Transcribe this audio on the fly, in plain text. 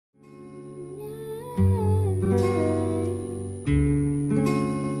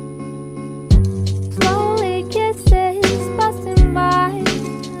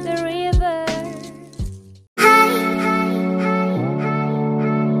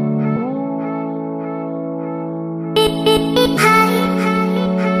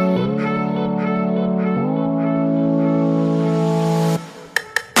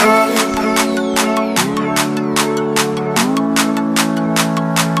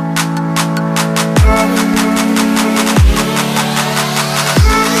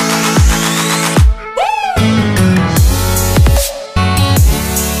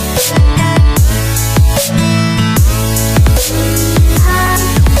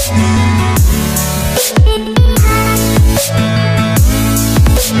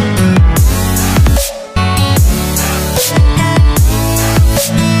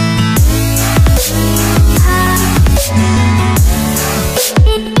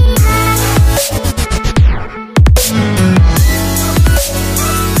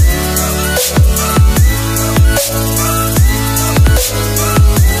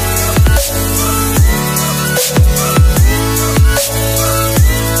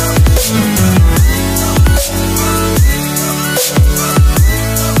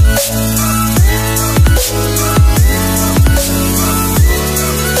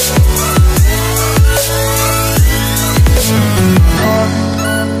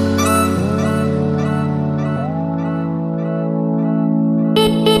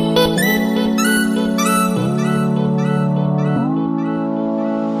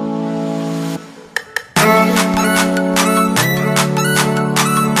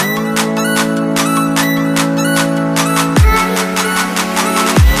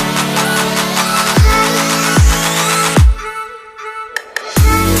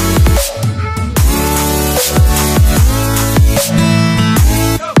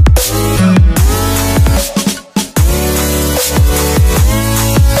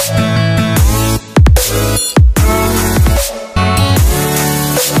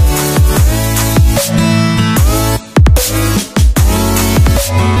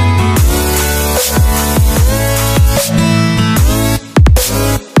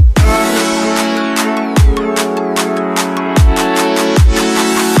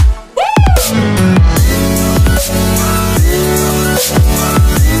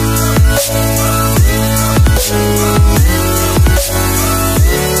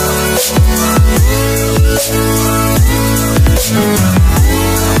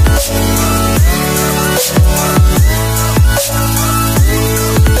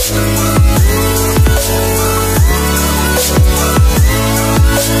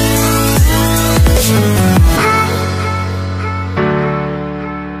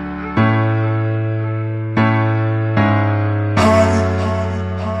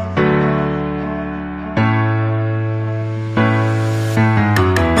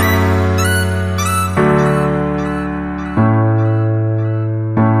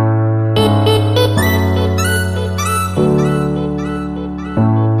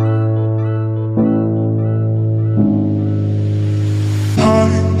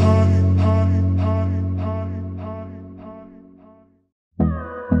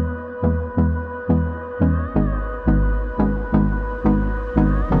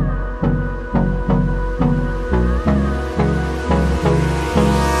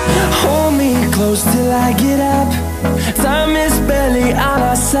close till I get up. Time is barely on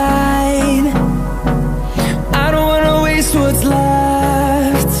our side. I don't wanna waste what's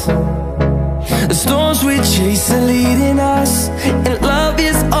left. The storms we chase are leading us, and love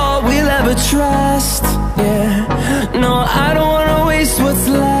is all we'll ever trust. Yeah, no, I don't wanna waste what's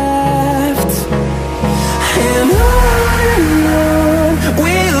left. And on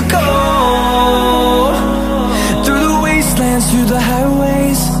we'll go, through the wastelands, through the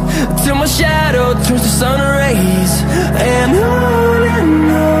highways, till my shadow turns to sun rays. And on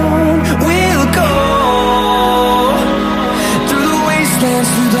we'll go, through the wastelands,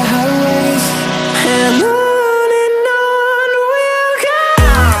 through the highways, and on.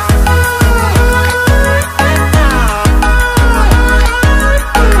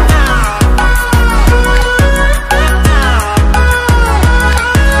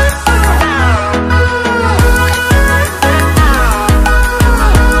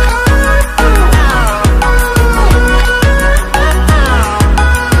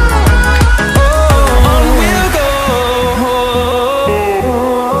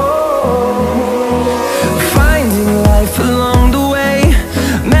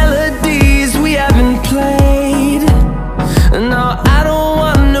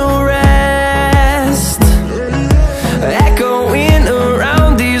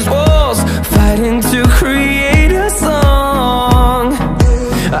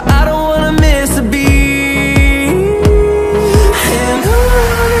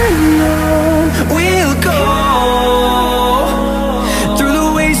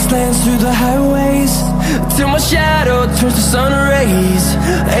 Through the highways, till my shadow turns to sun rays.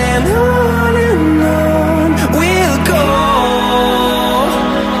 And on